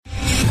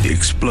The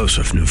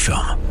explosive new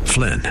film,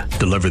 Flynn,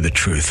 deliver the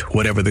truth,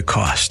 whatever the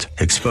cost,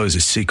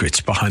 exposes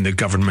secrets behind the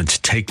government's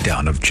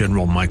takedown of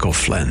General Michael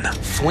Flynn.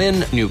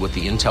 Flynn knew what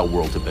the intel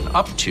world had been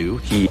up to.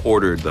 He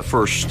ordered the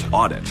first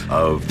audit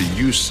of the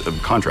use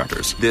of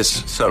contractors.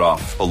 This set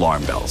off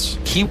alarm bells.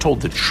 He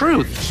told the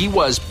truth. He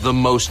was the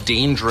most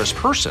dangerous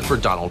person for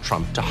Donald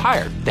Trump to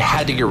hire. They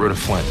had to get rid of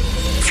Flynn.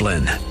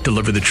 Flynn,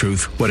 deliver the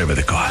truth, whatever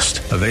the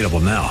cost. Available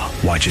now.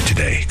 Watch it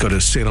today. Go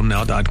to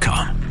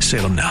salemnow.com.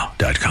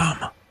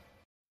 salemnow.com.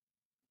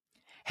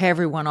 Hey,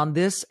 everyone. On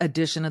this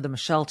edition of the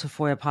Michelle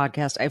Tafoya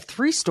podcast, I have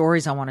three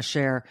stories I want to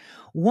share.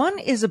 One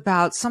is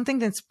about something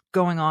that's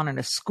going on in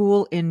a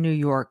school in New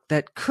York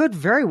that could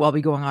very well be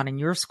going on in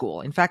your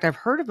school. In fact, I've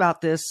heard about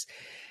this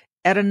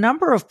at a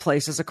number of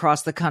places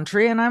across the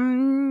country,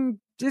 and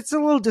it's a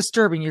little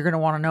disturbing. You're going to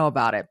want to know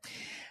about it.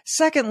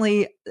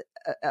 Secondly,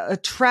 a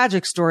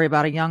tragic story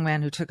about a young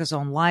man who took his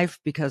own life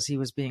because he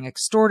was being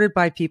extorted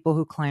by people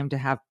who claimed to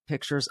have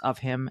pictures of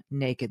him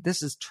naked.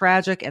 This is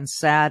tragic and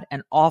sad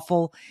and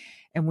awful.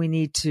 And we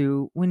need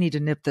to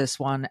nip this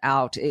one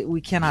out. We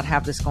cannot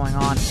have this going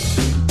on.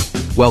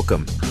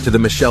 Welcome to the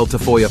Michelle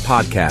Tafoya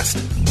podcast.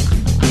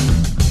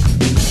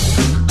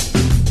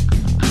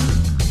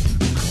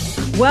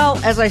 Well,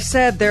 as I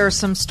said, there are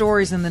some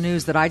stories in the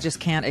news that I just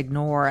can't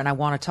ignore, and I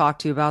want to talk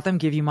to you about them,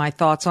 give you my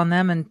thoughts on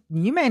them, and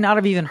you may not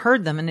have even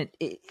heard them. And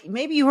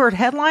maybe you heard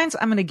headlines.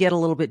 I'm going to get a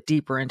little bit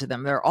deeper into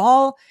them. They're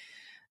all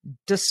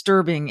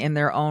disturbing in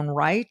their own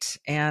right,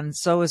 and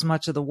so is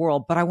much of the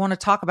world. But I want to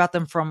talk about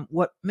them from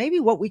what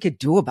we could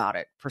do about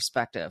it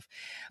perspective.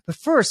 But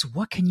first,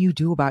 what can you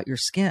do about your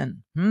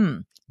skin?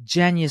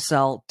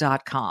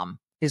 Genucel.com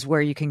is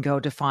where you can go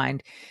to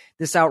find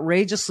this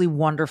outrageously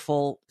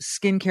wonderful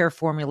skincare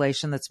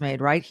formulation that's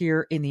made right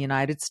here in the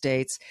United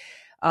States.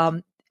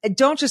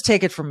 Don't just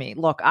take it from me.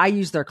 Look, I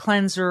use their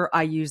cleanser.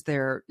 I use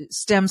their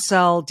stem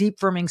cell deep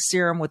firming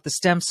serum with the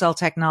stem cell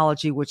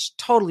technology, which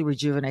totally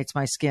rejuvenates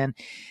my skin.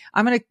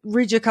 I'm going to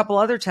read you a couple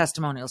other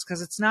testimonials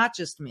because it's not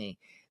just me.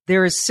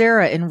 There is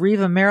Sarah in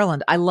Riva,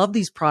 Maryland. I love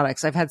these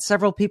products. I've had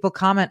several people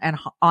comment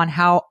on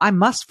how I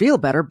must feel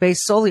better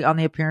based solely on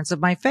the appearance of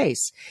my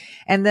face.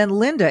 And then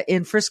Linda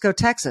in Frisco,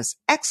 Texas.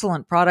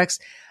 Excellent products.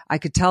 I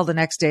could tell the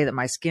next day that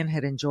my skin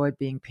had enjoyed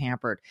being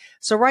pampered.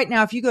 So right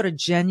now, if you go to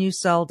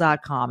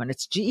Genucel.com, and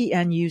it's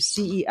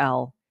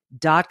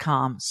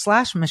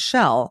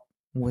GENUCEL.com/Michelle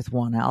with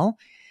one L,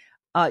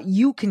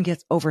 you can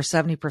get over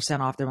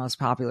 70% off their most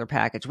popular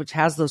package, which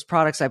has those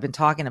products I've been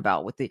talking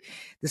about with the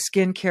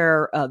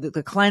skincare,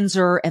 the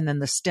cleanser, and then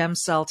the stem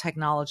cell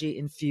technology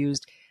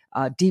infused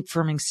deep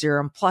firming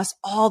serum, plus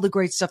all the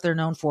great stuff they're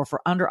known for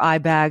under eye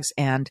bags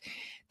and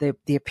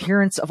the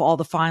appearance of all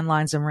the fine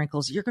lines and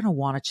wrinkles. You're going to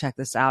want to check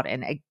this out.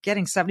 And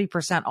getting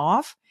 70%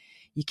 off,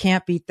 you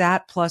can't beat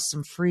that, plus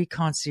some free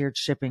concierge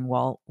shipping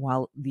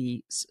while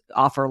the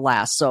offer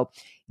lasts. So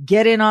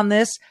get in on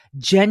this.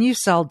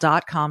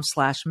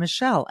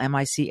 Genucel.com/Michelle,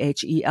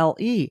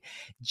 MICHELE.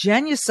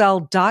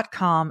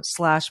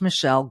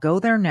 Genucel.com/Michelle. Go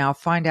there now.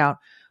 Find out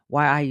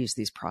why I use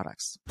these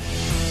products.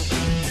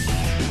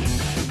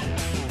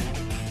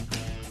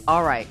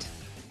 All right.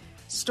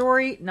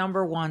 Story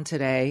number one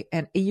today.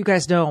 And you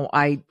guys know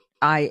I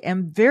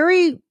am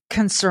very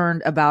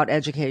concerned about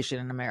education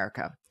in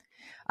America.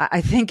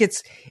 I think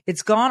it's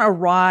gone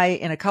awry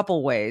in a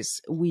couple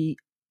ways.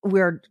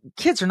 Where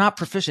kids are not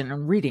proficient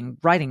in reading,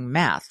 writing,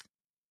 math,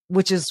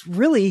 which is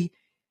really,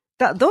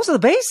 those are the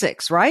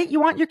basics, right? You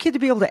want your kid to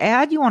be able to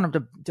add. You want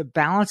them to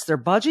balance their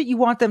budget. You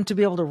want them to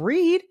be able to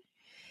read.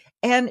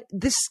 And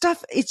this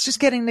stuff, it's just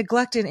getting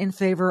neglected in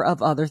favor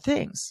of other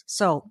things.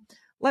 So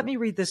let me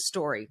read this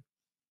story.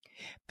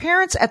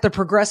 Parents at the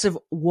progressive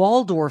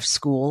Waldorf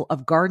School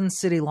of Garden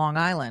City, Long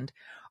Island,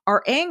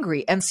 are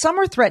angry, and some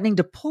are threatening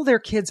to pull their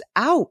kids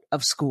out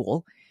of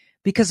school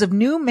because of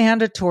new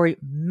mandatory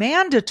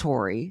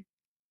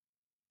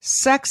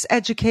sex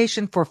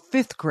education for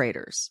fifth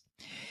graders.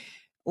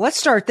 Let's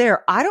start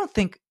there. I don't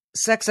think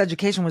sex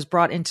education was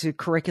brought into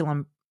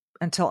curriculum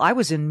until I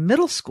was in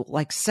middle school,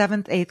 like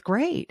 7th, 8th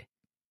grade.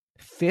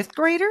 Fifth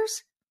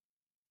graders?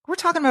 We're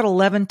talking about 10,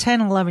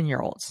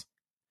 11-year-olds.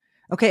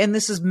 Okay, and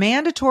this is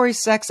mandatory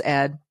sex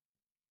ed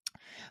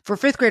for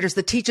fifth graders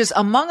that teaches,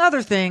 among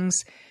other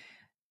things,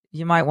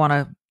 you might want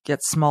to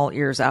get small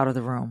ears out of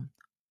the room,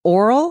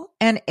 oral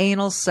and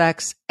anal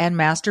sex and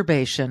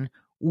masturbation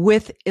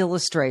with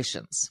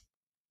illustrations.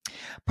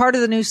 Part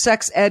of the new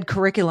sex ed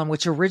curriculum,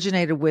 which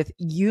originated with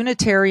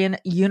Unitarian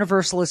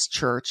Universalist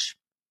Church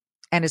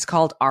and is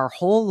called Our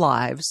Whole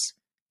Lives,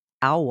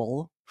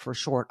 OWL for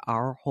short,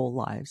 Our Whole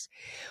Lives,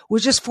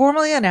 was just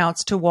formally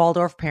announced to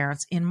Waldorf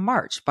parents in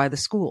March by the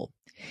school.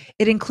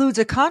 It includes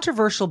a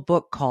controversial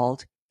book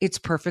called It's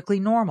Perfectly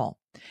Normal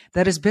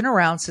that has been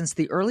around since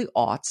the early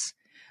aughts,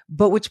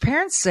 but which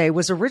parents say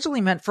was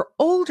originally meant for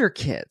older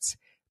kids,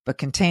 but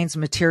contains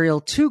material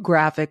too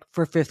graphic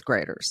for fifth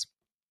graders.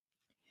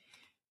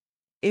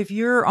 If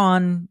you're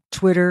on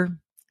Twitter,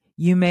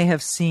 you may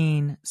have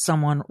seen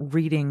someone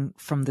reading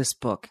from this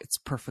book. It's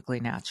perfectly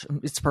natural.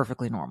 It's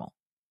perfectly normal.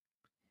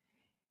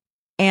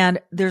 And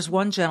there's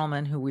one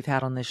gentleman who we've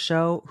had on this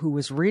show who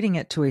was reading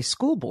it to a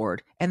school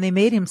board, and they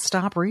made him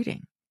stop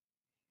reading.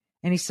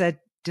 And he said,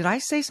 "Did I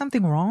say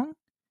something wrong?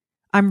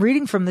 I'm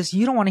reading from this.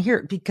 You don't want to hear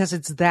it," because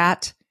it's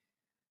that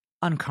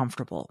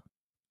uncomfortable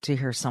to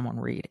hear someone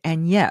read.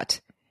 And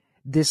yet,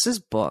 this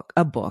is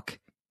a book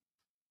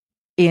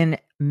in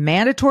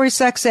mandatory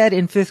sex ed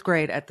in 5th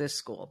grade at this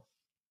school.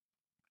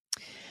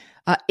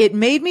 It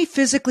made me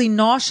physically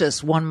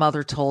nauseous, one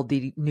mother told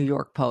the New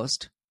York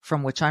Post,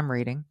 from which I'm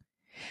reading.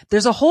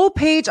 There's a whole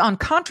page on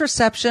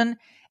contraception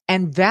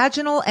and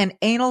vaginal and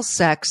anal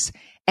sex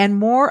and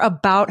more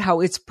about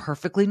how it's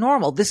perfectly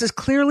normal. This is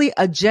clearly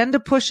agenda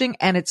pushing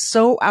and it's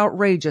so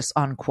outrageous,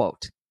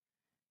 unquote.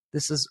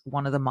 This is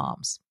one of the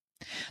moms.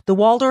 The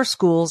Waldorf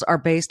schools are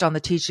based on the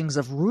teachings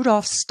of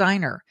Rudolf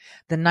Steiner,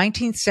 the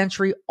 19th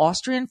century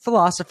Austrian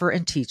philosopher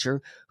and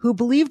teacher who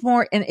believed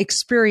more in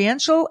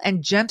experiential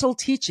and gentle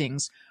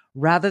teachings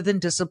rather than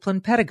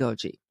disciplined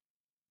pedagogy.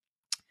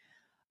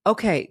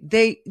 Okay,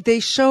 they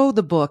show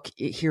the book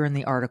here in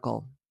the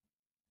article.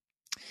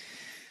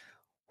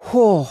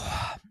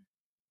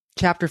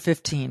 Chapter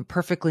 15,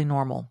 perfectly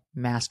normal,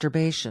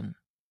 masturbation.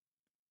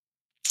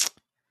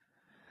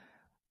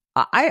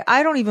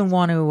 I don't even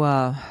want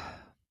to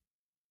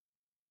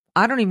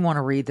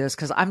read this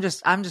because I'm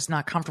just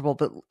not comfortable,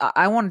 but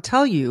I want to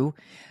tell you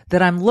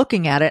that I'm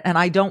looking at it and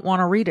I don't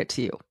want to read it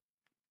to you.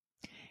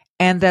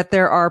 And that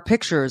there are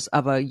pictures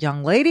of a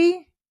young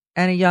lady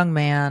and a young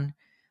man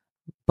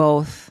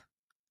both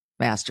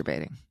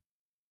masturbating.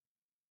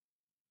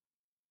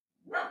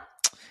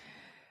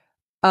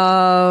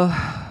 And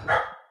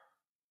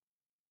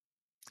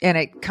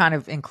it kind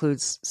of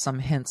includes some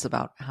hints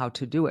about how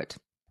to do it.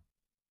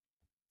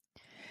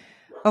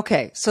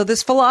 Okay, so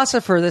this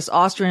philosopher, this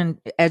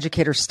Austrian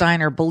educator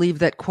Steiner,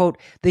 believed that, quote,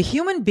 the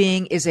human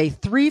being is a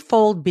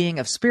threefold being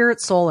of spirit,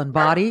 soul, and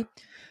body,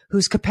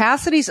 whose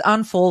capacities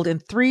unfold in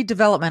 3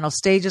 developmental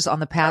stages on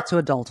the path to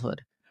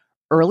adulthood: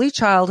 early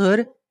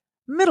childhood,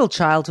 middle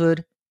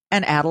childhood,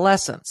 and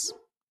adolescence.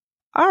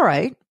 All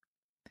right.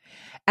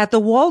 At the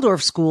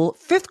Waldorf school,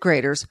 5th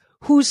graders,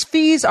 whose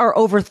fees are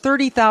over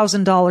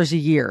 $30,000 a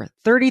year,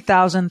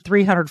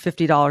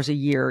 $30,350 a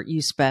year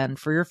you spend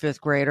for your 5th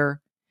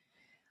grader,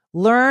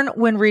 learn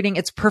when reading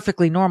It's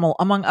Perfectly Normal,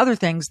 among other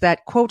things,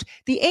 that, quote,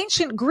 the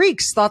ancient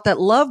Greeks thought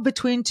that love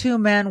between 2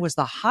 men was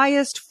the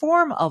highest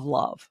form of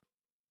love.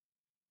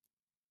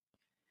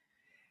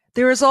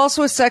 There is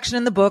also a section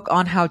in the book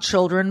on how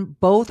children,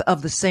 both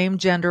of the same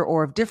gender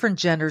or of different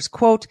genders,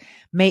 quote,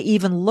 may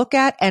even look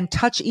at and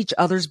touch each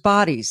other's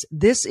bodies.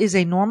 This is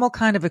a normal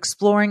kind of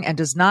exploring and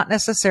does not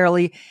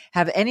necessarily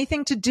have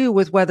anything to do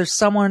with whether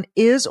someone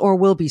is or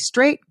will be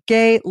straight,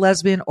 gay,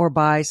 lesbian, or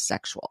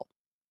bisexual.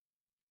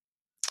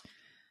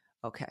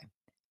 Okay.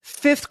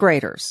 5th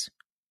graders.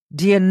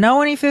 Do you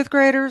know any 5th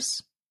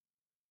graders?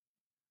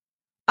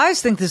 I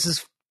just think this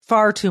is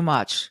far too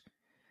much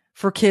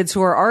for kids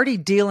who are already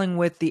dealing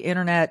with the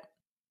internet.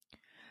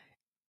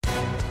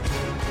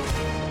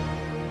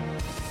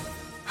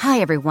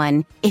 Hi,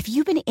 everyone. If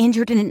you've been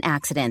injured in an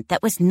accident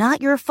that was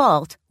not your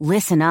fault,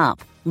 listen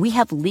up. We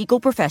have legal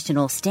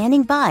professionals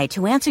standing by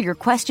to answer your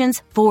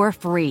questions for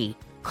free.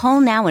 Call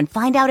now and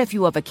find out if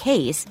you have a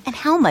case and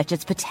how much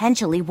it's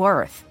potentially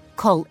worth.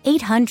 Call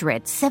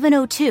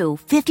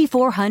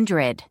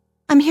 800-702-5400.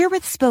 I'm here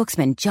with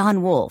spokesman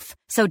John Wolf.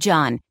 So,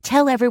 John,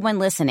 tell everyone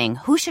listening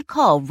who should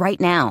call right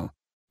now.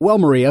 Well,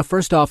 Maria,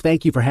 first off,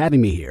 thank you for having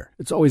me here.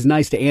 It's always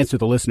nice to answer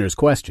the listeners'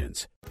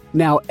 questions.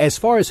 Now, as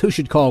far as who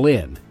should call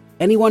in,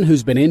 anyone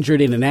who's been injured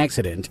in an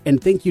accident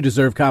and think you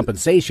deserve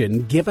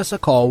compensation, give us a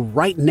call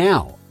right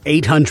now.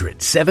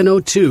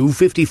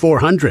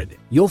 800-702-5400.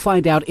 You'll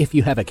find out if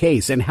you have a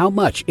case and how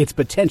much it's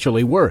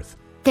potentially worth.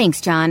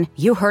 Thanks, John.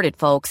 You heard it,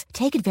 folks.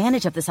 Take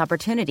advantage of this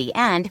opportunity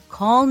and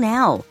call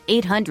now.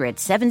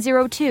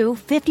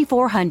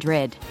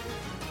 800-702-5400.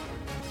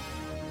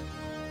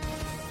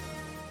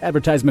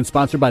 Advertisement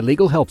sponsored by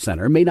Legal Help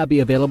Center. May not be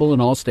available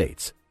in all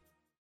states.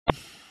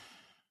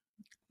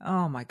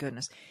 Oh, my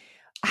goodness.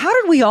 How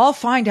did we all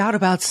find out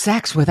about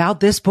sex without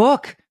this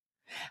book?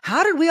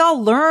 How did we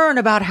all learn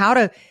about how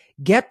to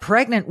get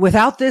pregnant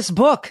without this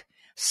book?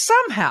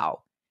 Somehow,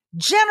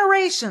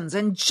 generations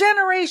and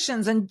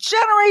generations and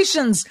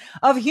generations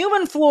of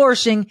human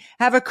flourishing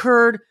have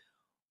occurred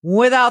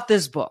without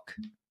this book.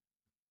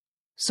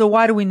 So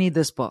why do we need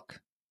this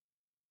book?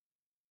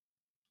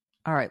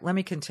 All right, let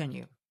me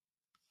continue.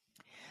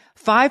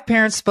 5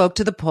 parents spoke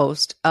to the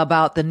Post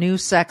about the new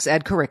sex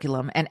ed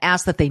curriculum and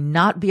asked that they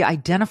not be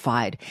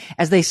identified,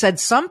 as they said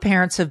some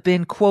parents have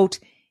been, quote,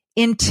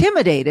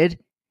 intimidated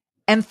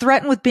and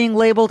threatened with being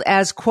labeled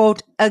as,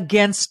 quote,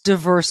 against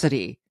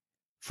diversity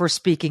for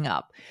speaking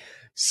up.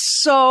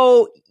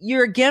 So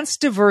you're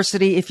against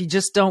diversity if you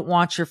just don't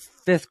want your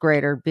 5th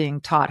grader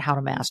being taught how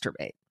to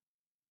masturbate.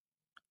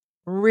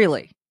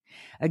 Really?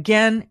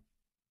 Again,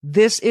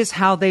 this is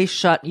how they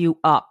shut you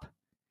up.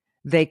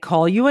 They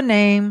call you a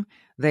name.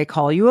 They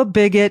call you a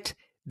bigot.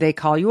 They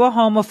call you a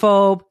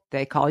homophobe.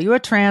 They call you a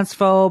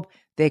transphobe.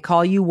 They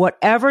call you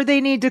whatever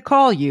they need to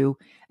call you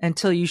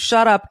until you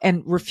shut up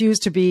and refuse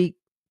to be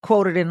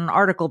quoted in an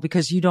article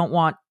because you don't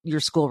want your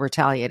school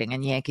retaliating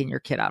and yanking your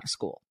kid out of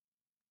school.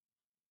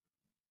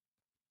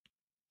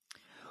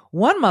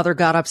 One mother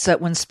got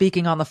upset when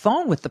speaking on the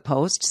phone with the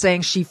Post,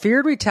 saying she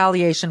feared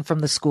retaliation from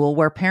the school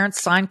where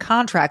parents sign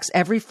contracts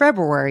every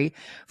February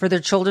for their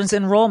children's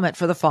enrollment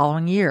for the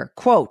following year.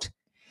 Quote,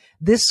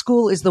 "This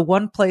school is the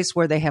one place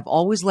where they have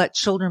always let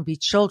children be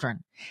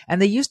children,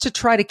 and they used to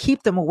try to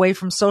keep them away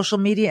from social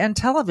media and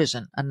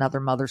television," another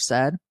mother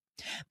said.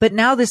 "But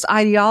now this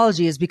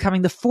ideology is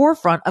becoming the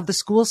forefront of the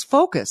school's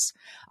focus.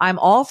 I'm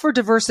all for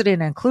diversity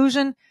and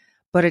inclusion,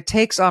 but it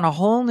takes on a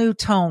whole new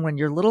tone when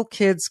your little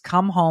kids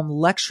come home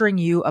lecturing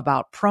you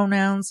about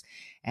pronouns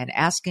and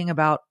asking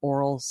about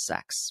oral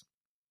sex."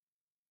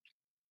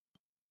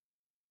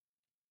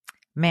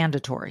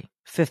 Mandatory,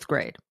 5th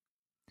grade.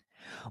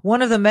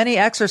 One of the many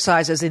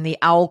exercises in the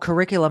OWL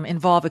curriculum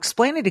involve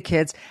explaining to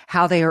kids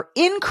how they are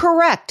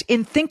incorrect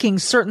in thinking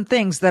certain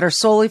things that are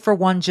solely for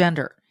one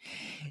gender.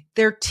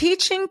 They're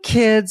teaching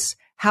kids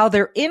how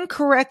they're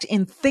incorrect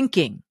in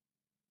thinking.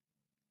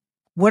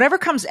 Whatever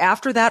comes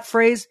after that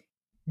phrase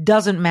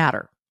doesn't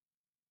matter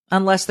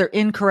unless they're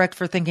incorrect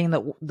for thinking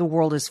that the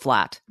world is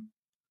flat.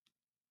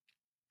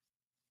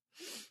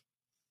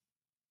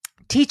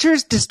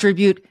 Teachers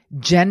distribute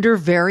gender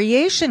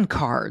variation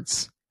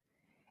cards,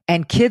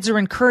 and kids are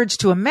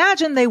encouraged to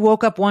imagine they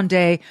woke up one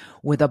day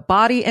with a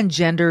body and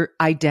gender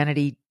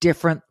identity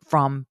different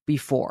from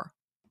before.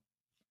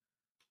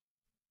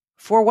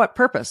 For what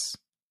purpose?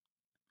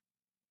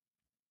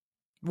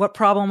 What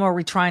problem are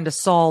we trying to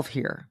solve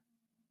here?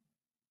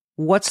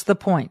 What's the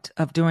point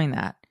of doing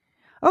that?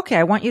 Okay,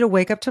 I want you to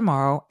wake up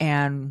tomorrow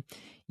and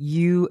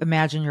you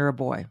imagine you're a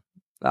boy.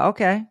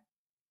 Okay.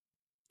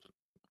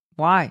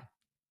 Why?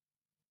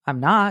 I'm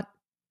not.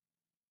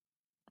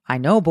 I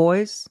know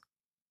boys.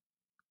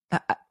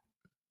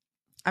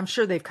 I'm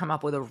sure they've come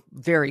up with a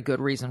very good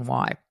reason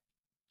why.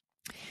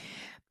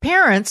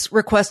 Parents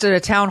requested a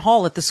town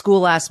hall at the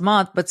school last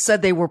month, but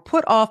said they were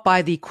put off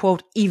by the,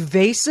 quote,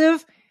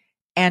 evasive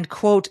and,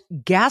 quote,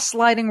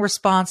 gaslighting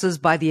responses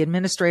by the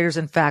administrators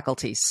and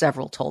faculty,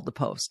 several told the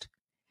Post.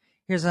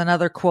 Here's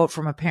another quote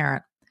from a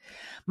parent.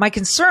 "My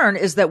concern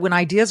is that when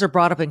ideas are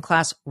brought up in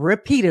class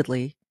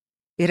repeatedly,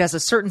 it has a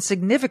certain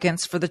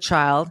significance for the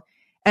child,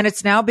 and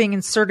it's now being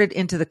inserted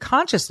into the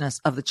consciousness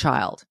of the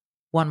child,"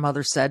 one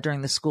mother said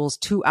during the school's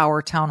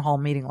 2-hour town hall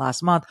meeting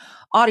last month,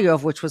 audio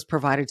of which was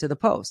provided to the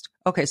Post.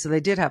 Okay, so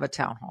they did have a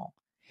town hall.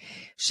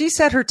 She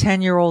said her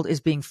 10-year-old is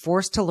being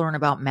forced to learn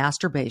about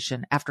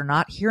masturbation after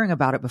not hearing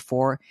about it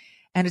before,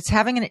 and it's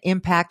having an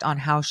impact on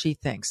how she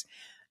thinks.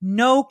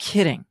 No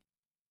kidding.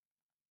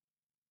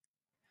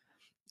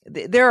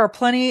 There are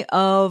plenty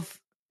of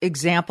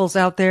examples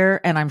out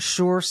there, and I'm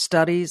sure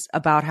studies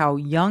about how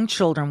young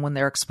children, when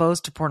they're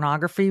exposed to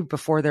pornography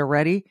before they're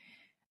ready,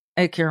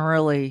 it can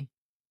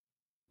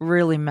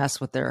really mess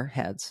with their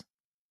heads.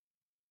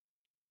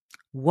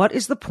 What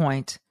is the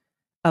point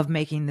of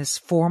making this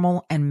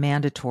formal and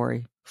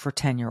mandatory for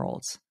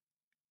 10-year-olds?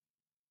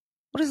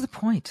 What is the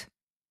point?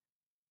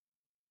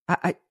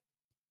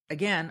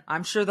 Again,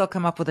 I'm sure they'll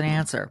come up with an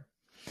answer.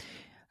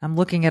 I'm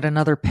looking at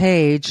another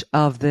page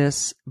of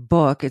this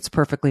book. It's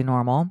Perfectly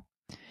Normal.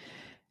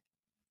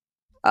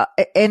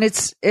 And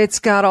it's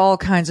got all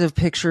kinds of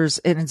pictures,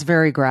 and it's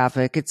very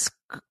graphic. It's,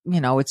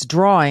 it's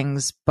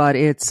drawings, but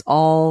it's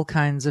all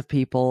kinds of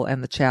people.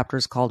 And the chapter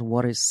is called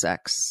 "What is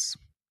Sex?"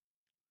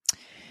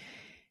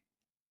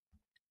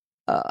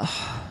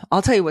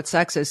 I'll tell you what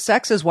sex is.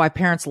 Sex is why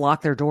parents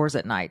lock their doors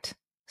at night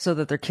so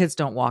that their kids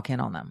don't walk in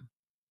on them.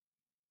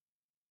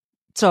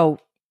 So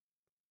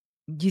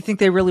do you think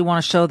they really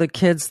want to show the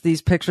kids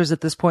these pictures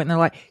at this point in their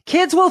life?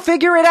 Kids will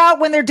figure it out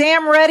when they're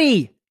damn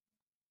ready.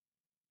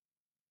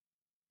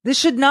 This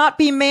should not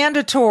be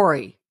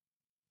mandatory.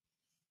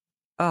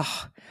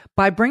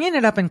 By bringing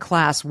it up in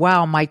class,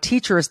 wow, my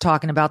teacher is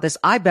talking about this.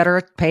 I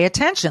better pay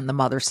attention, the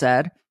mother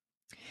said.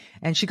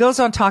 And she goes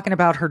on talking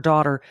about her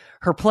daughter.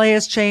 Her play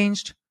has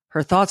changed.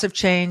 Her thoughts have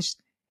changed.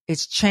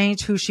 It's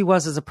changed who she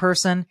was as a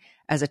person,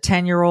 as a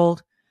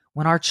 10-year-old.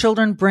 When our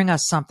children bring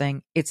us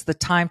something, it's the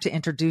time to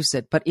introduce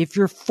it. But if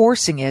you're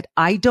forcing it,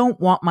 I don't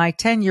want my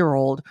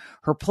 10-year-old,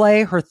 her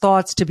play, her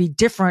thoughts to be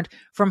different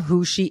from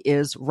who she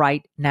is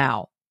right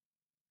now.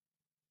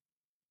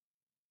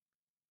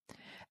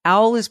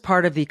 OWL is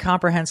part of the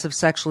comprehensive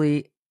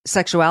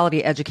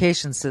sexuality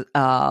education.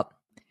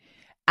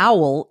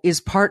 OWL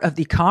is part of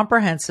the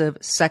comprehensive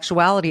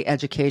sexuality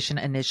education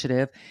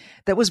initiative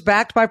that was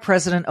backed by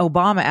President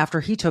Obama after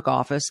he took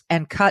office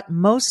and cut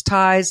most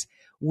ties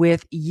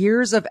with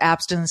years of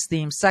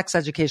abstinence-themed sex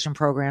education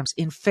programs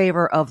in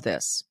favor of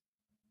this.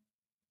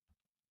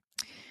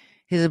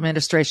 His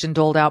administration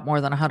doled out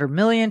more than $100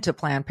 million to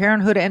Planned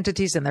Parenthood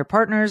entities and their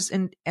partners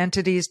in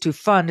entities to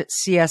fund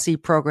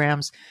CSE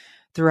programs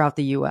throughout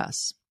the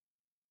U.S.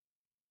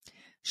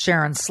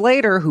 Sharon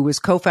Slater, who is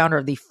co-founder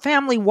of the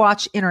Family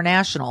Watch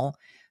International,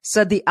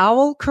 said the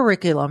OWL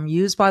curriculum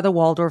used by the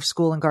Waldorf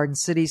School in Garden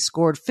City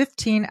scored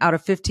 15 out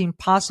of 15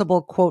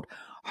 possible, quote,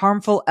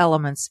 harmful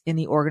elements in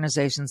the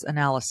organization's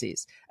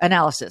analysis.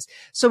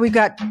 So we've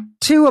got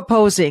two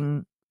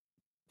opposing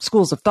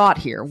schools of thought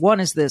here.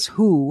 One is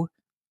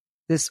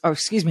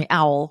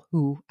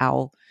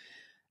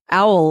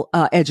owl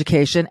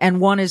education,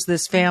 and one is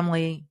this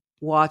Family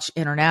Watch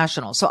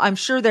International. So I'm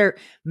sure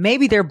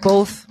they're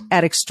both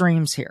at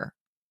extremes here.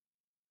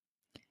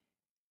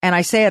 And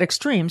I say at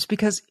extremes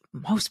because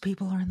most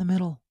people are in the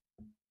middle.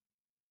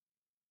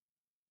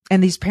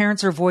 And these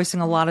parents are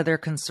voicing a lot of their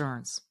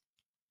concerns.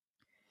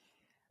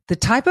 This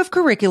type of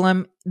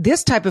curriculum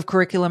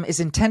is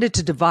intended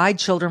to divide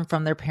children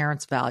from their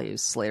parents'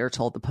 values, Slater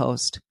told the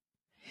Post.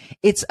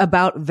 It's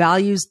about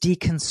values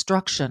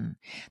deconstruction.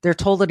 They're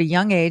told at a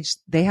young age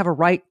they have a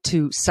right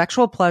to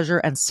sexual pleasure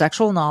and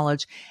sexual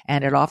knowledge,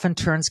 and it often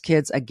turns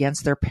kids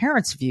against their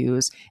parents'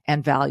 views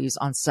and values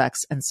on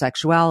sex and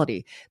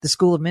sexuality. The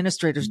school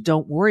administrators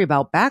don't worry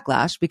about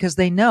backlash because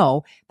they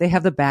know they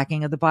have the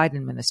backing of the Biden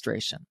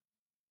administration.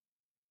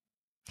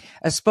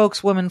 A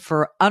spokeswoman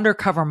for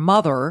Undercover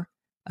Mother,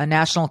 a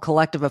national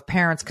collective of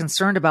parents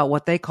concerned about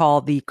what they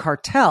call the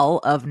cartel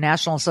of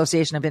National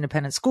Association of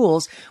Independent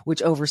Schools,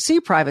 which oversee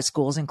private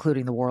schools,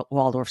 including the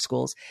Waldorf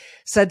schools,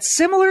 said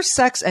similar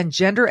sex and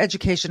gender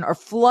education are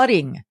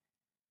flooding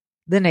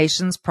the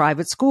nation's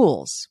private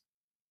schools.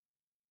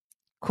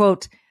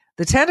 Quote,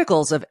 the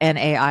tentacles of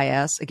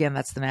NAIS, again,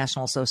 that's the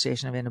National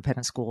Association of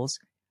Independent Schools,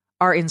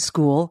 are in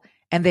school,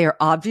 and they are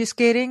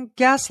obfuscating,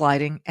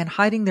 gaslighting, and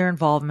hiding their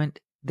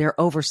involvement, their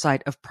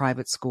oversight of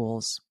private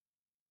schools,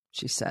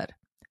 she said.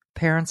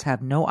 Parents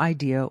have no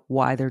idea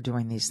why they're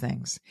doing these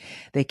things.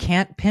 They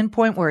can't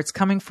pinpoint where it's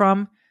coming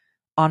from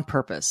on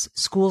purpose.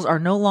 Schools are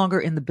no longer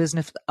in the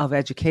business of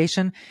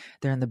education.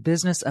 They're in the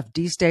business of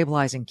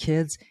destabilizing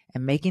kids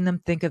and making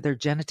them think of their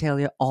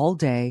genitalia all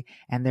day,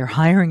 and they're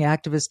hiring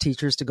activist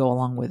teachers to go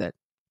along with it.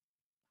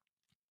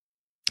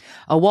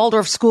 A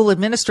Waldorf school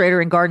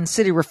administrator in Garden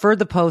City referred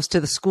the Post to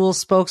the school's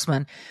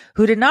spokesman,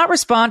 who did not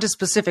respond to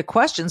specific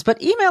questions, but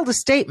emailed a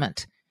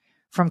statement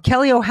from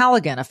Kelly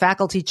O'Halligan, a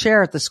faculty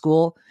chair at the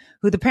school,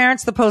 who the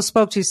parents the Post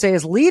spoke to say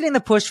is leading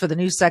the push for the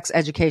new sex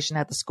education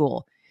at the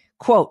school.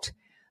 Quote,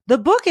 the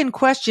book in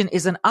question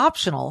is an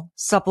optional,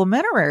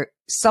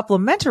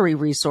 supplementary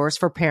resource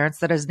for parents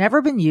that has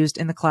never been used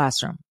in the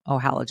classroom,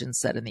 O'Halligan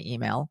said in the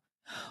email.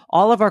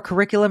 All of our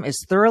curriculum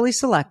is thoroughly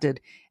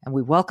selected, and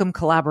we welcome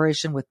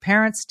collaboration with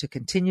parents to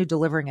continue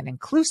delivering an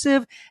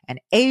inclusive and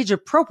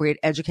age-appropriate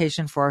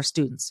education for our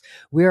students.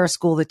 We are a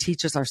school that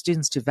teaches our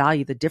students to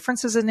value the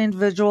differences in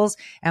individuals,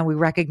 and we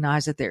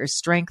recognize that there is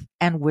strength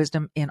and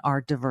wisdom in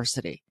our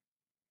diversity.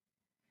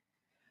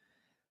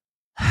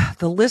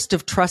 The list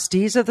of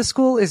trustees of the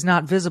school is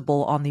not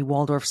visible on the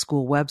Waldorf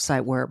school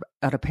website, where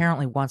it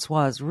apparently once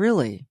was.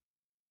 Really?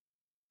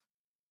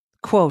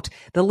 Quote,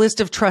 the list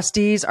of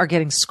trustees are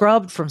getting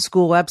scrubbed from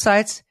school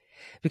websites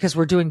because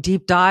we're doing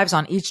deep dives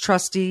on each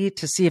trustee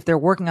to see if they're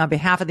working on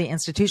behalf of the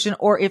institution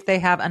or if they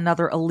have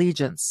another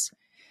allegiance,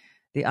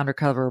 the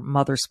Undercover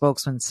Mother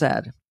spokeswoman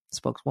said.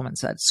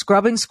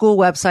 Scrubbing school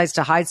websites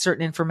to hide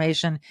certain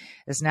information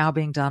is now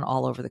being done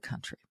all over the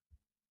country.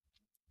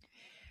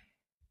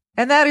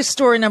 And that is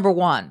story number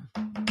one.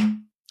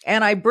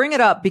 And I bring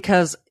it up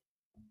because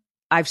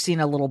I've seen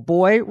a little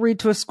boy read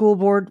to a school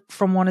board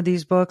from one of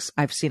these books.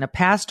 I've seen a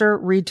pastor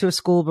read to a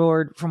school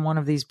board from one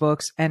of these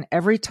books. And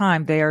every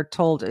time they are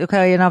told,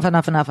 okay,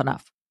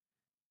 enough.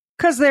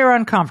 Because they're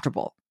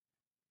uncomfortable.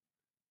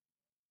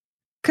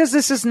 Because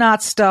this is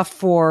not stuff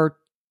for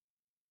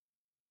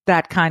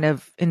that kind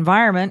of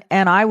environment.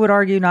 And I would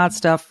argue not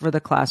stuff for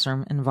the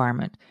classroom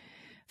environment.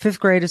 5th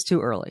grade is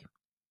too early.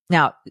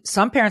 Now,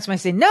 some parents may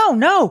say,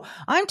 no,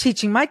 I'm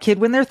teaching my kid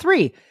when they're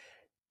 3.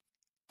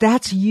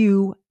 That's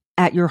you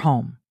at your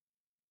home.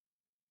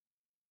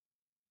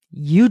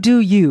 You do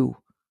you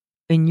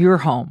in your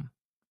home.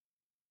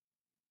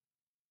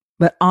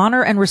 But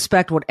honor and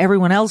respect what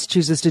everyone else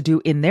chooses to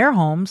do in their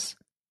homes.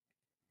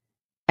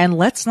 And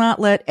let's not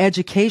let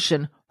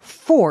education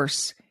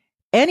force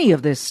any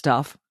of this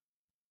stuff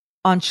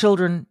on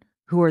children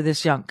who are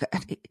this young.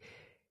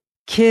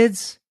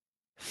 Kids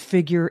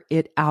figure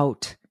it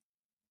out.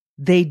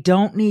 They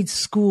don't need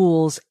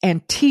schools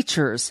and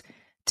teachers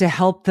to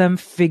help them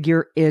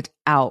figure it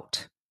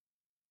out.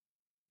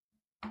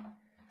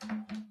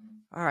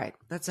 All right,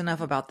 that's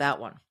enough about that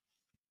one.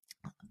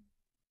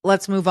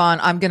 Let's move on.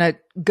 I'm going to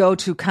go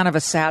to kind of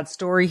a sad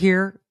story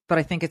here, but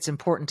I think it's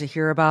important to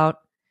hear about.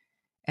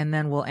 And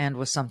then we'll end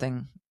with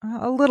something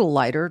a little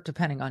lighter,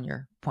 depending on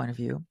your point of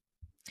view.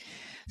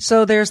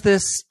 So there's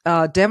this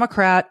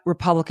Democrat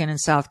Republican in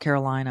South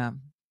Carolina,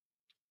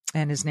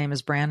 and his name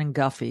is Brandon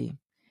Guffey,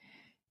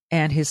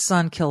 and his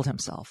son killed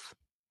himself.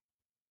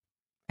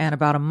 And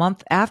about a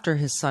month after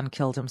his son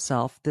killed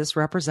himself, this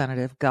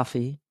representative,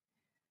 Guffey,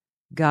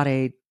 got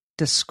a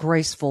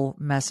disgraceful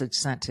message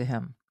sent to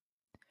him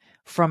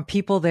from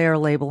people they are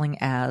labeling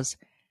as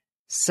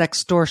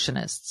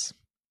sextortionists.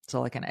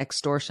 So like an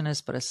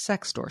extortionist, but a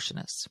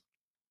sextortionist.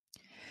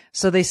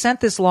 So they sent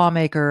this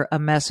lawmaker a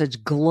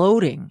message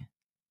gloating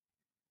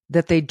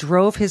that they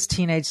drove his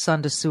teenage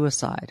son to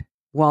suicide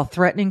while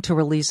threatening to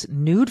release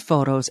nude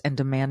photos and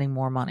demanding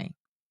more money.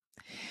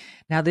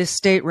 Now, this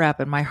state rep,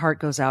 and my heart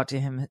goes out to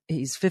him,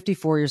 he's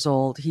 54 years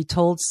old. He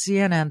told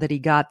CNN that he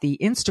got the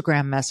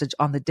Instagram message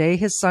on the day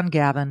his son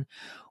Gavin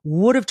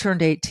would have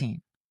turned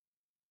 18.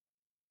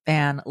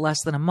 And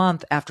less than a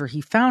month after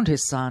he found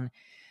his son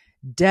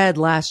dead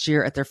last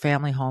year at their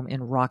family home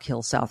in Rock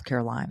Hill, South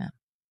Carolina.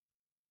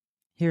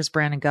 Here's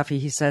Brandon Guffey.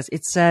 He says,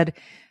 it said,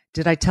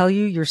 "Did I tell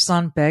you your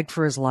son begged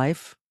for his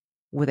life?"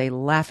 with a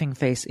laughing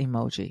face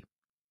emoji.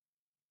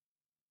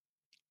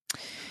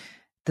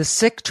 The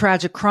sick,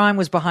 tragic crime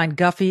was behind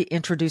Guffey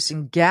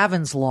introducing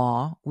Gavin's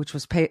Law, which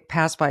was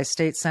passed by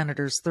state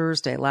senators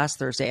last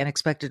Thursday, and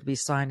expected to be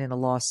signed into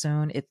law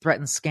soon. It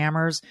threatens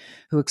scammers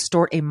who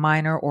extort a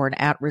minor or an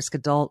at-risk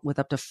adult with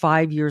up to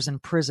 5 years in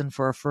prison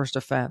for a first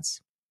offense.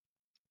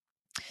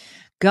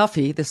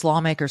 Guffey, this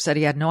lawmaker, said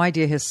he had no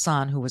idea his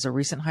son, who was a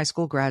recent high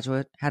school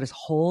graduate, had his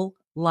whole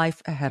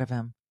life ahead of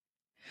him,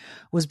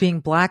 was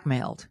being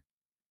blackmailed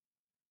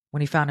when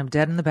he found him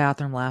dead in the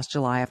bathroom last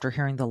July after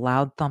hearing the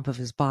loud thump of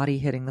his body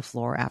hitting the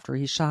floor after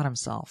he shot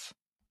himself.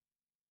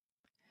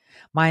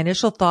 "My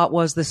initial thought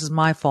was, this is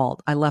my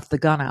fault. I left the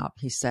gun out,"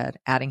 he said,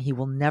 adding he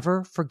will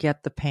never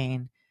forget the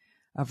pain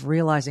of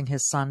realizing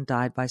his son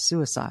died by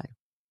suicide.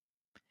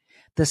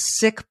 The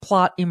sick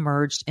plot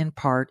emerged in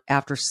part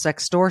after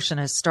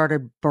sextortionists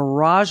started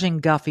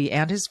barraging Guffey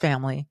and his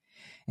family,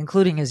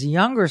 including his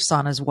younger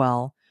son as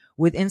well,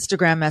 with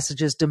Instagram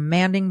messages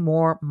demanding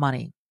more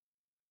money.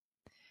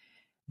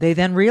 They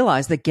then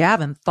realized that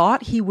Gavin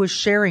thought he was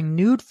sharing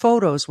nude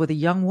photos with a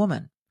young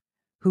woman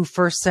who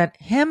first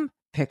sent him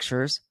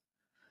pictures,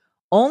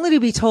 only to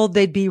be told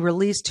they'd be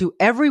released to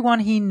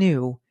everyone he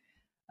knew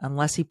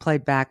unless he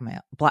paid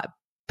blackmail.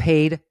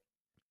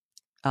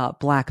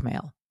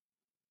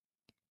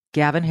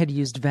 Gavin had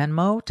used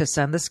Venmo to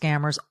send the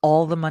scammers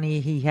all the money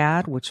he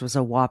had, which was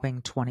a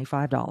whopping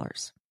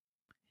 $25.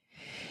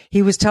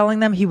 He was telling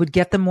them he would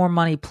get them more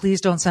money.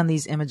 Please don't send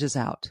these images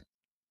out.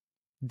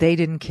 They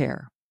didn't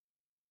care.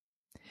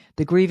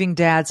 The grieving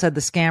dad said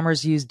the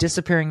scammers used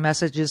disappearing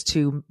messages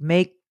to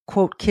make,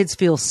 quote, kids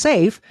feel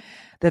safe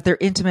that their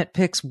intimate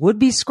pics would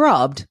be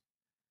scrubbed.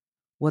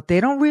 What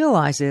they don't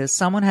realize is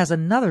someone has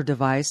another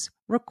device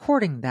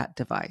recording that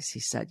device,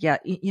 he said. Yeah,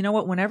 you know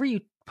what? Whenever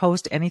you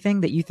post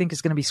anything that you think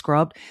is going to be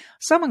scrubbed,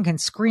 someone can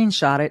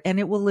screenshot it and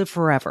it will live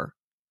forever.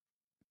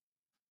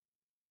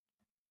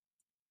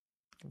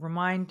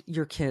 Remind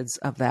your kids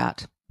of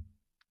that.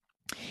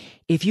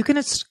 If you can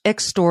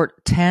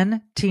extort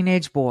 10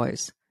 teenage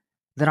boys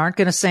that aren't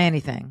going to say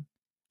anything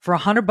for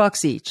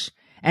 $100 each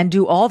and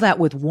do all that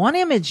with one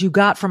image you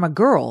got from a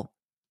girl,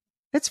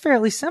 it's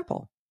fairly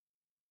simple.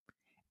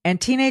 And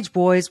teenage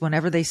boys,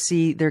 whenever they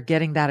see they're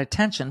getting that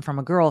attention from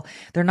a girl,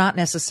 they're not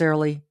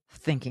necessarily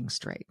thinking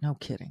straight. No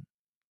kidding.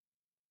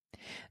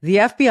 The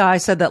FBI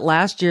said that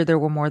last year there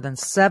were more than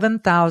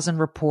 7,000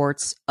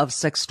 reports of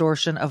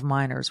sextortion of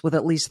minors, with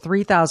at least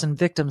 3,000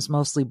 victims,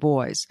 mostly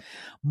boys.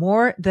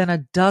 More than a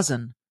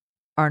dozen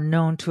are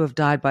known to have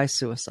died by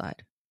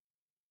suicide.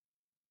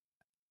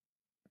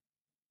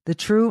 The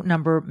true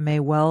number may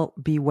well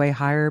be way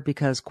higher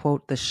because,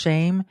 quote, the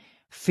shame,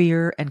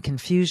 fear, and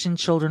confusion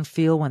children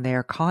feel when they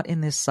are caught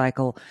in this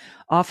cycle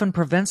often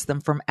prevents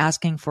them from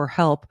asking for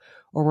help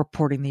or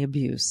reporting the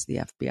abuse, the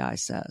FBI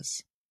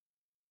says.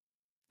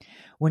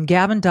 When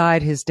Gavin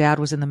died, his dad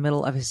was in the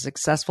middle of his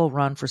successful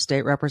run for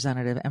state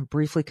representative and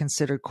briefly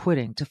considered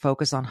quitting to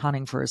focus on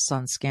hunting for his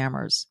son's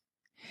scammers.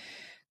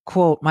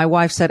 Quote, "My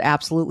wife said,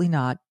 absolutely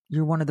not.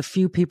 You're one of the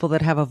few people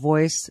that have a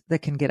voice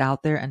that can get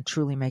out there and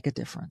truly make a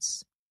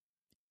difference."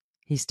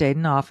 He stayed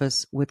in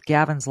office with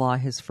Gavin's Law,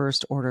 his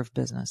first order of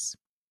business.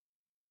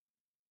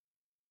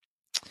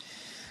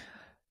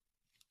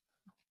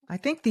 I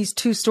think these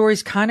two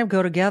stories kind of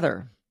go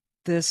together.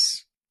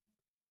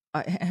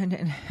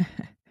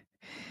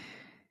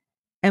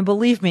 And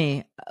believe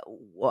me,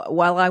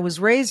 while I was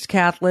raised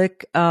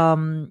Catholic,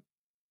 I'm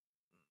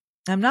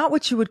not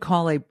what you would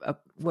call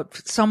what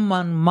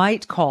someone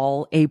might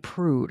call a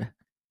prude.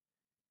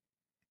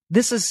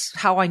 This is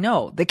how I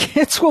know the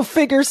kids will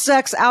figure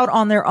sex out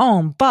on their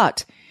own,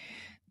 but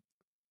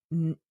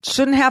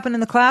shouldn't happen in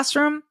the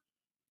classroom.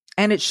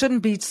 And it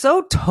shouldn't be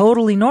so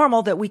totally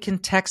normal that we can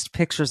text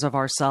pictures of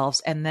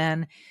ourselves and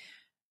then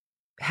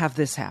have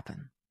this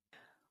happen.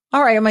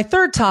 All right. And my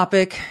third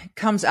topic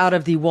comes out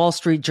of the Wall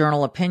Street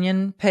Journal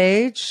opinion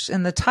page,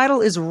 and the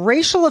title is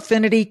Racial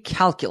Affinity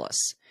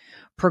Calculus.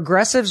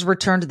 Progressives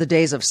return to the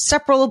days of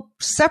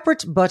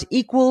separate but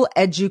equal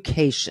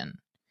education.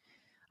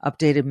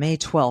 Updated May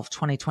 12,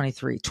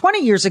 2023.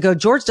 20 years ago,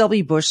 George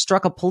W. Bush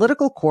struck a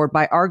political chord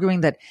by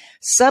arguing that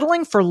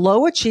settling for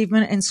low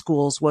achievement in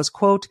schools was,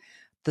 quote,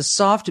 the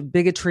soft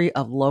bigotry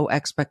of low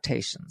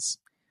expectations.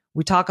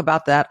 We talk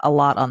about that a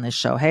lot on this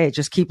show. Hey,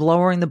 just keep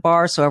lowering the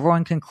bar so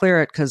everyone can clear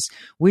it because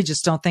we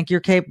just don't think you're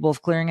capable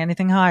of clearing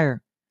anything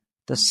higher.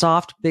 The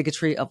soft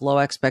bigotry of low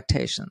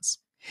expectations.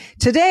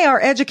 Today,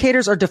 our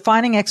educators are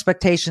defining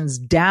expectations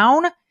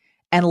down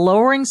and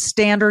lowering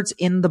standards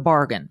in the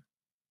bargain.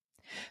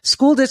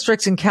 School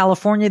districts in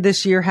California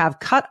this year have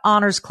cut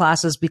honors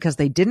classes because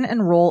they didn't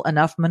enroll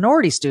enough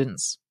minority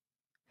students.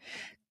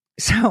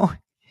 So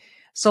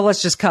So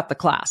let's just cut the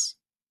class.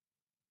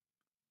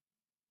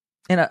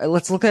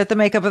 Let's look at the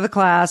makeup of the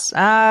class.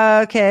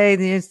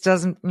 Okay,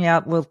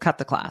 we'll cut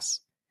the class.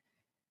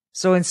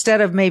 So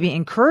instead of maybe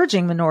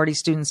encouraging minority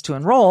students to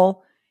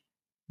enroll,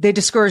 they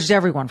discouraged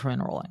everyone from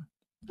enrolling.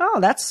 Oh,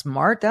 that's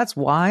smart. That's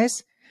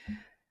wise.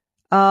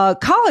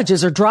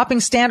 Colleges are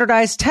dropping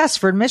standardized tests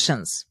for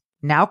admissions.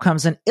 Now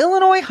comes an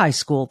Illinois high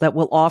school that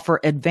will offer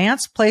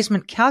advanced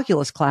placement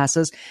calculus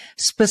classes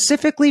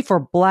specifically for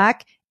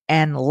Black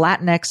and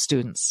Latinx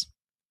students.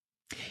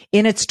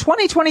 In its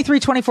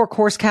 2023-24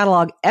 course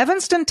catalog,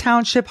 Evanston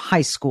Township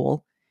High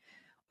School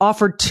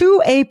offered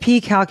 2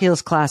 AP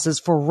calculus classes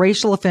for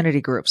racial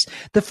affinity groups.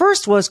 The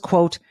first was,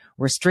 quote,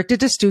 restricted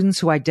to students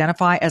who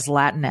identify as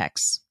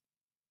Latinx.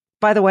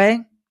 By the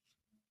way,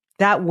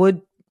 that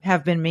would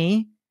have been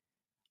me.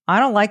 I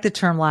don't like the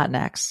term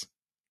Latinx.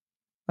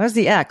 Where's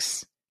the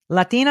X?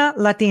 Latina,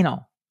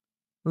 Latino.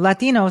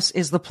 Latinos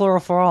is the plural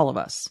for all of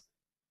us.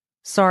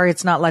 Sorry,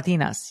 it's not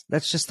Latinas.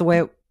 That's just the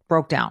way it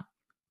broke down.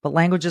 But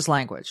language is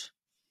language.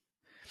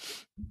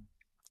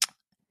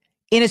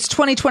 In its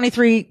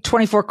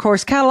 2023-24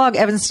 course catalog,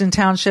 Evanston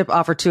Township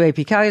offered 2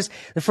 AP calculus.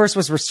 The first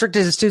was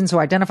restricted to students who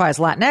identify as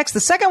Latinx. The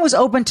second was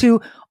open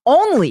to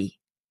only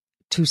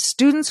to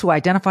students who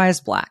identify as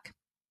Black.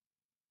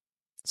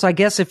 So I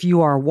guess if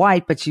you are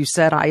white, but you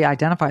said I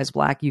identify as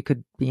Black, you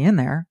could be in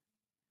there.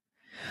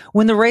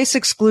 When the race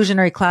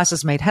exclusionary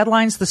classes made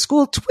headlines, the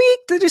school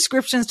tweaked the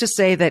descriptions to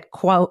say that,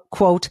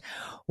 quote,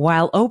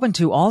 while open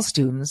to all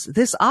students,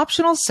 this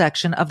optional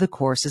section of the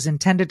course is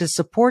intended to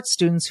support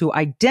students who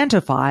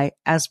identify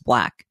as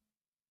Black.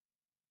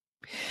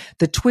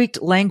 The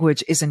tweaked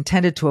language is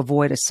intended to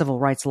avoid a civil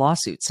rights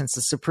lawsuit since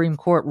the Supreme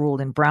Court ruled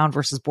in Brown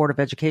versus Board of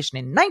Education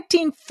in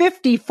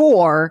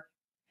 1954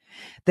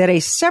 that a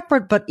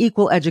separate but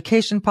equal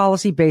education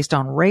policy based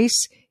on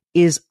race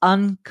is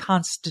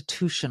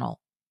unconstitutional.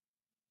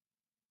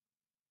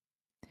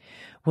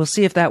 We'll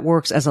see if that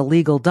works as a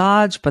legal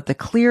dodge, but the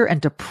clear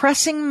and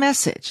depressing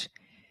message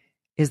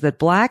is that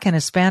Black and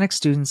Hispanic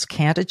students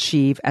can't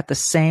achieve at the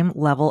same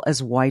level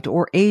as white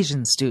or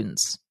Asian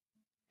students.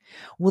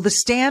 Will the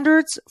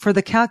standards for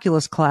the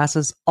calculus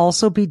classes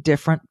also be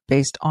different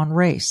based on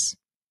race?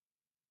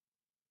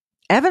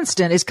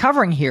 Evanston is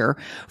covering here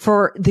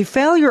for the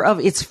failure of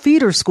its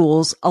feeder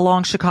schools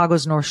along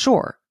Chicago's North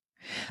Shore.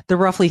 The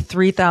roughly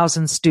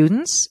 3,000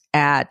 students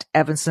at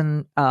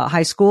Evanston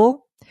High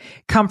School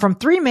come from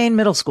 3 main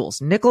middle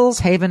schools, Nichols,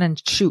 Haven, and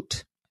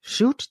Chute.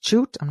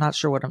 Chute? I'm not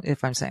sure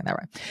if I'm saying that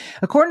right.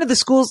 According to the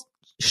school's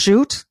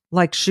Chute,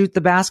 like shoot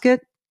the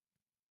basket.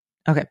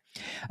 Okay.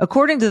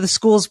 According to the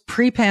school's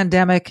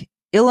pre-pandemic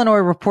Illinois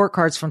report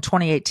cards from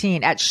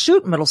 2018, at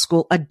Chute Middle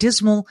School, a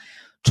dismal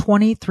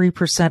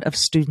 23% of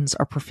students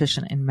are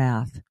proficient in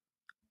math.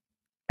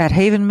 At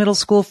Haven Middle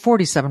School,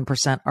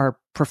 47% are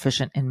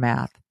proficient in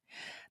math.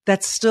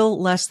 That's still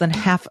less than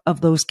half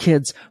of those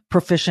kids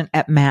proficient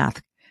at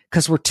math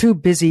because we're too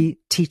busy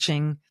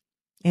teaching.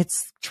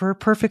 It's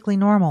perfectly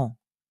normal.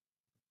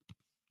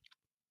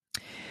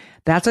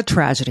 That's a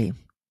tragedy.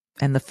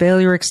 And the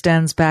failure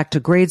extends back to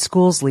grade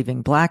schools,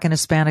 leaving Black and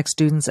Hispanic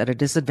students at a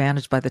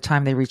disadvantage by the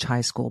time they reach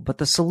high school. But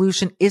the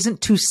solution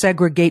isn't to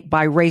segregate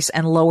by race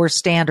and lower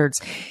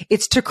standards.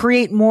 It's to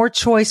create more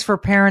choice for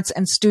parents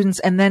and students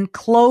and then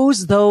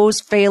close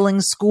those failing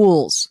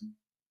schools.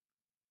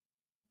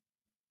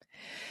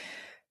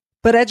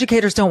 But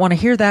educators don't want to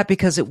hear that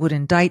because it would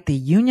indict the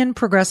Union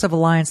Progressive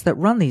Alliance that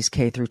run these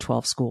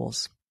K-12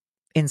 schools.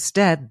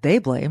 Instead, they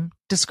blame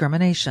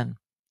discrimination.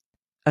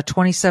 A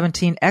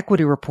 2017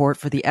 equity report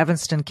for the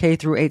Evanston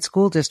K-8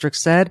 school district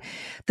said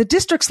the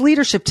district's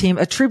leadership team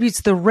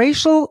attributes the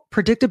racial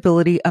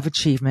predictability of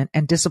achievement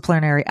and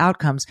disciplinary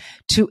outcomes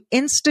to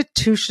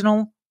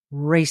institutional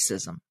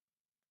racism.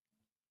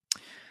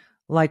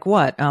 Like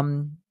what?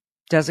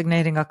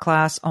 Designating a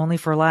class only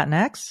for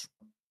Latinx?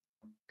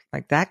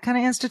 Like that kind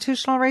of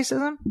institutional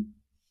racism?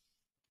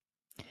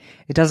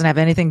 It doesn't have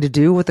anything to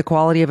do with the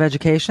quality of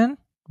education?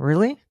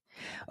 Really?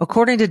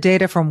 According to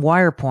data from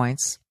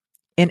WirePoints,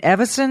 in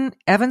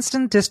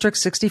Evanston District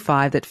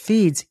 65 that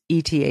feeds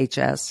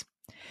ETHS,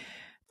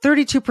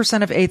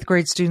 32% of 8th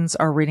grade students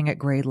are reading at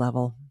grade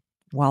level,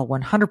 while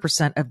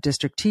 100% of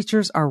district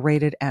teachers are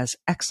rated as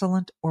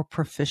excellent or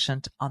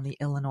proficient on the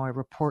Illinois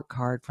report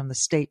card from the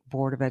State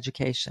Board of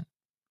Education.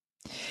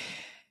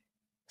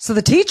 So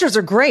the teachers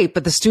are great,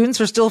 but the students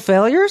are still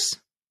failures?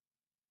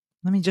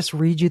 Let me just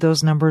read you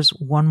those numbers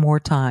one more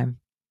time.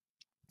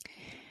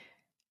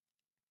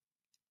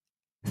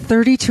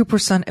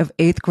 32% of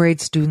 8th grade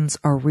students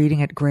are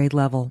reading at grade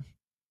level.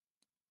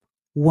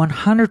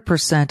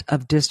 100%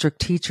 of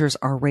district teachers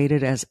are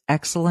rated as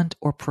excellent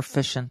or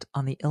proficient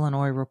on the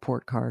Illinois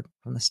report card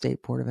from the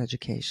State Board of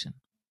Education.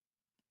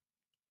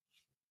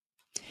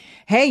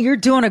 Hey, you're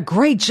doing a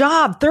great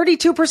job.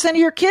 32% of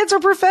your kids are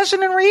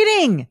proficient in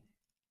reading.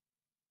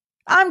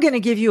 I'm going to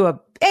give you a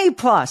A+.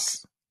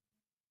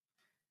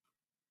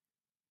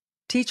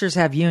 Teachers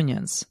have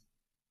unions.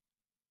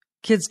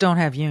 Kids don't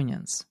have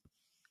unions.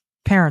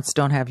 Parents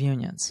don't have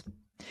unions.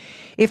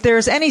 If there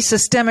is any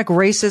systemic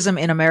racism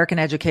in American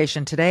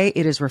education today,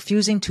 it is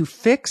refusing to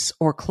fix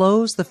or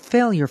close the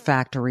failure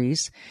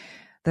factories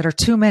that are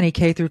too many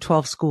K through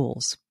 12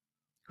 schools.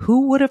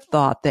 Who would have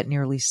thought that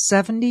nearly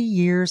 70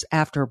 years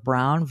after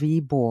Brown v.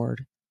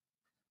 Board,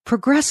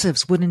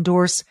 progressives would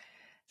endorse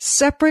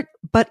separate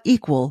but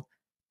equal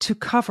to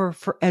cover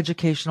for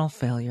educational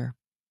failure?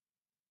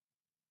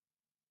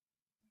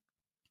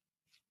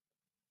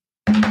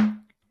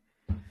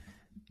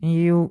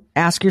 You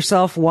ask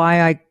yourself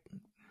why I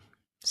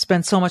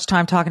spend so much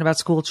time talking about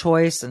school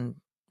choice and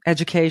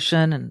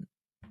education, and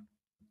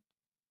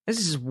this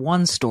is just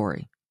one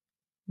story.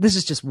 This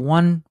is just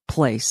one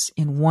place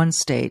in one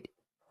state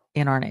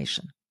in our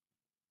nation.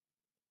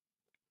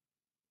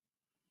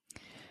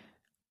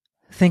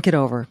 Think it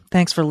over.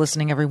 Thanks for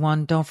listening,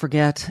 everyone. Don't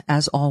forget,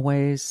 as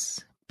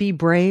always, be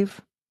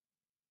brave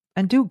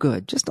and do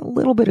good. Just a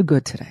little bit of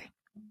good today.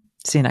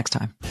 See you next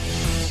time.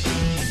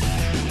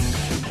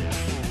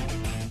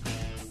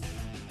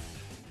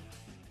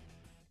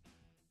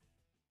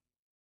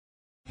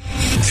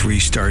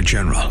 Three-star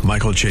General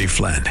Michael J.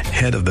 Flynn,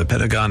 head of the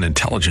Pentagon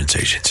Intelligence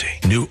Agency,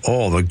 knew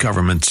all the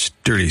government's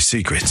dirty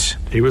secrets.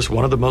 He was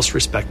one of the most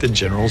respected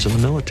generals in the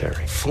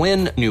military.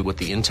 Flynn knew what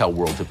the intel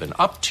world had been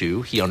up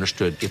to. He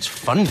understood its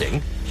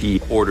funding.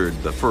 He ordered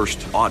the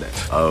first audit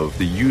of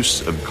the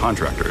use of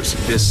contractors.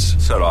 This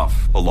set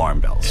off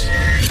alarm bells.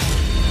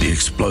 The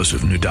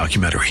explosive new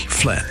documentary,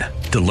 Flynn,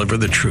 Deliver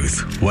the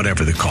Truth,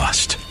 Whatever the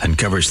Cost,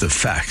 uncovers the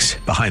facts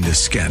behind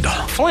this scandal.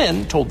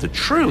 Flynn told the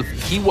truth.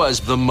 He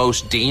was the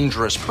most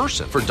dangerous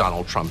person for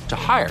Donald Trump to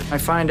hire. I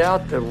find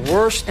out the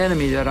worst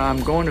enemy that I'm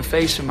going to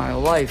face in my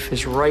life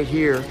is right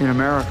here in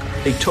America.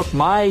 They took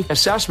my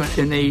assessment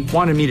and they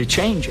wanted me to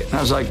change it. And I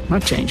was like, I'm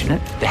not changing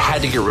it. They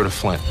had to get rid of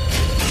Flynn.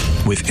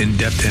 With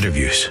in-depth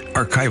interviews,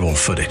 archival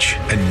footage,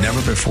 and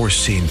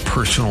never-before-seen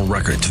personal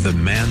records of the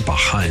man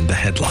behind the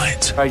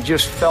headlines. I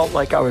just felt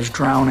like I was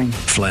drowning.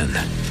 Flynn,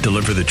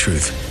 Deliver the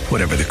Truth,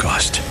 Whatever the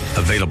Cost.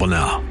 Available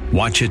now.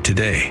 Watch it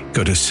today.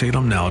 Go to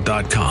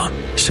salemnow.com.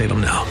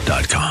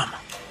 salemnow.com.